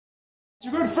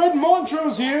Your good friend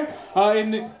Montrose here in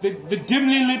the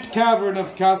dimly lit cavern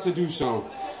of Casa Duso.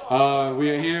 We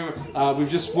are here, we've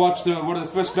just watched one of the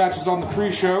first matches on the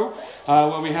pre-show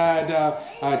where we had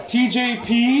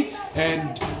TJP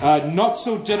and not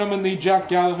so gentlemanly Jack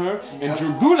Gallagher and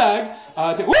Drew Gulak.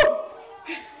 Woo!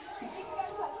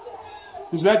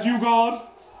 Is that you, God?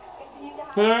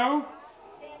 Hello?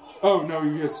 Oh no,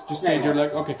 you just paid your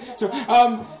leg. Okay,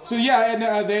 so yeah,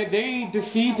 and they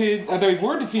defeated, they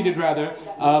were defeated rather,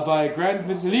 by Gran,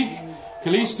 Metalik,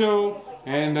 Kalisto,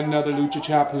 and another lucha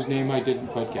chap whose name I didn't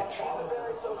quite catch.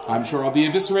 I'm sure I'll be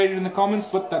eviscerated in the comments,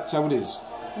 but that's how it is.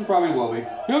 You probably will be. You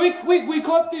know, we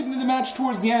caught the match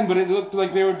towards the end, but it looked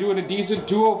like they were doing a decent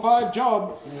 205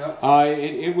 job. Yep.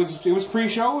 It was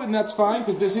pre-show, and that's fine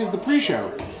because this is the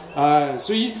pre-show.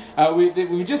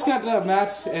 We just got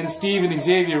Matt and Steve and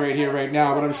Xavier right here right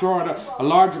now, but I'm sure a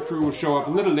larger crew will show up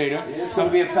a little later. It's going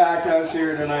to be a packed house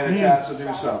here tonight at Casa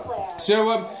Duso.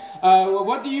 So,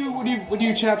 what do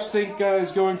you chaps think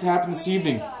is going to happen this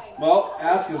evening? Well,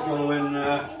 Asuka's going to win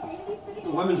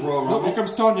the women's Royal Rumble. Oh, here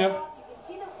comes Tonya.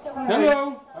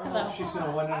 Hello. I don't know if she's going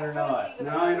to win it or not.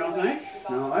 No, you don't think?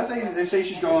 No, I think they say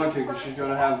she's going to because she's going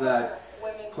to have that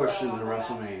push into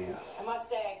WrestleMania. I must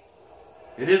say.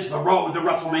 It is the road to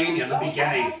WrestleMania, the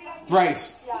beginning. Right.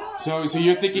 So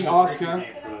you're thinking Asuka.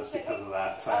 Because of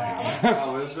that.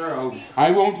 Oh, is there? Oh.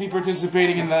 I won't be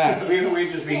participating in that. We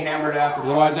just be hammered after.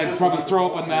 Otherwise, I'd probably throw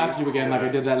up on Matthew again like I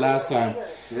did that last time.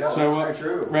 Yeah, so, that's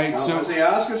very true. Right. So say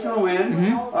Asuka's going to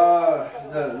win.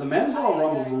 The men's Royal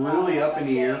Rumble is really up in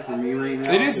the air for me right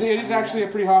now. It is actually a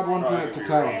pretty hard one to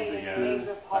tell.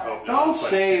 Don't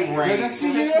say Reigns.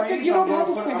 You don't have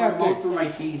to say that through my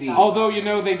TV. Although, you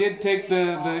know, they did take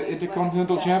the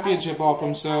Intercontinental Championship off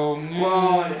him, so...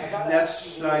 Well,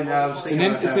 that's...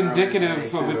 It's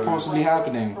indicative of it possibly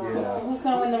happening. Yeah. Who's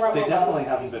going to win the Rumble? They definitely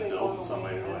haven't been building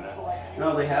somebody to win it.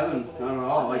 No, they haven't. Not at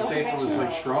all. Like, say if it was like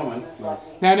Strowman.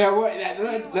 Now,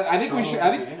 I think we should...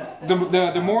 I think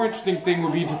the more interesting thing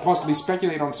would be to possibly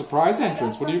speculate on surprise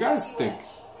entrance. What do you guys think?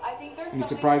 Any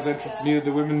surprise entrance in either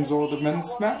the women's or the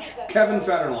men's match? Kevin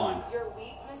Federline.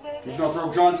 He's going to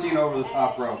throw John Cena over the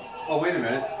top rope. Oh, wait a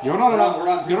minute. You're not allowed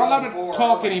to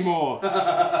talk anymore.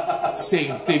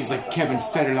 Saying things like Kevin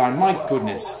Federline. My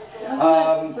goodness.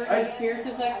 Britney Spears'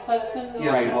 ex-husband?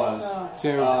 Yes, it was.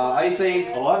 So, I think...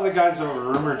 A lot of the guys that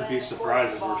were rumored to be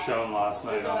surprises were shown last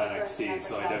night on NXT,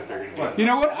 so I doubt they're going to get... You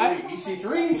know what?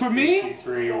 EC3? For me...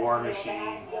 EC3, War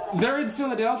Machine... They're in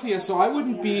Philadelphia, so I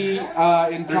wouldn't be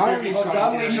entirely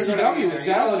shocked. ECW,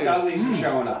 exactly. Dudley's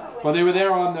showing up. Well, they were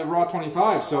there on the Raw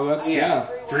 25, so that's... Yeah.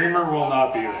 Dreamer will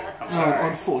not be there. I'm sorry.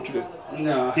 Unfortunate.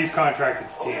 No. He's contracted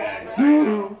to TNA.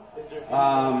 So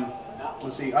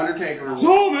let's see, Undertaker.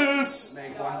 Thomas!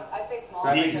 Make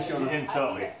one. He's in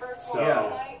Philly,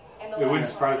 so it wouldn't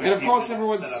surprise me. And of course,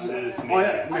 everyone's...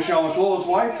 Michelle Nicole's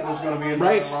wife is going to be in the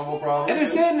Rumble probably. And they're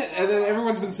saying,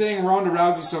 everyone's been saying Ronda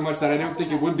Rousey so much that I don't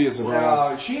think it would be a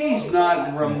surprise. She's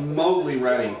not remotely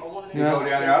ready to go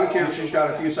down there. I don't care if she's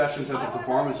got a few sessions at the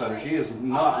Performance Center. She is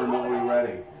not remotely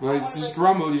ready. Well, it's just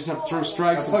Rumble. You just have to throw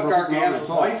strikes and put Gargano's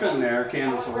wife in there,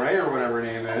 Candice LeRae or whatever her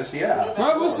name is. Yeah.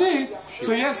 Well, we'll see.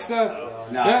 So yes,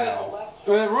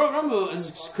 Royal Rumble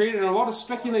has created a lot of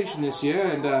speculation this year,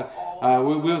 and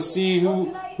we'll see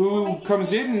who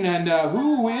comes in and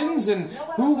who wins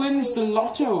the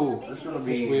lotto. There's going to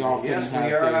be we are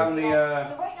having the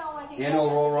annual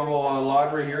Royal Rumble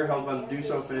lottery here held by the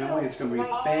Duso family. It's going to be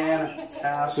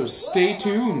fantastic. So stay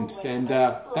tuned, and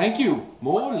thank you.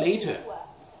 More later.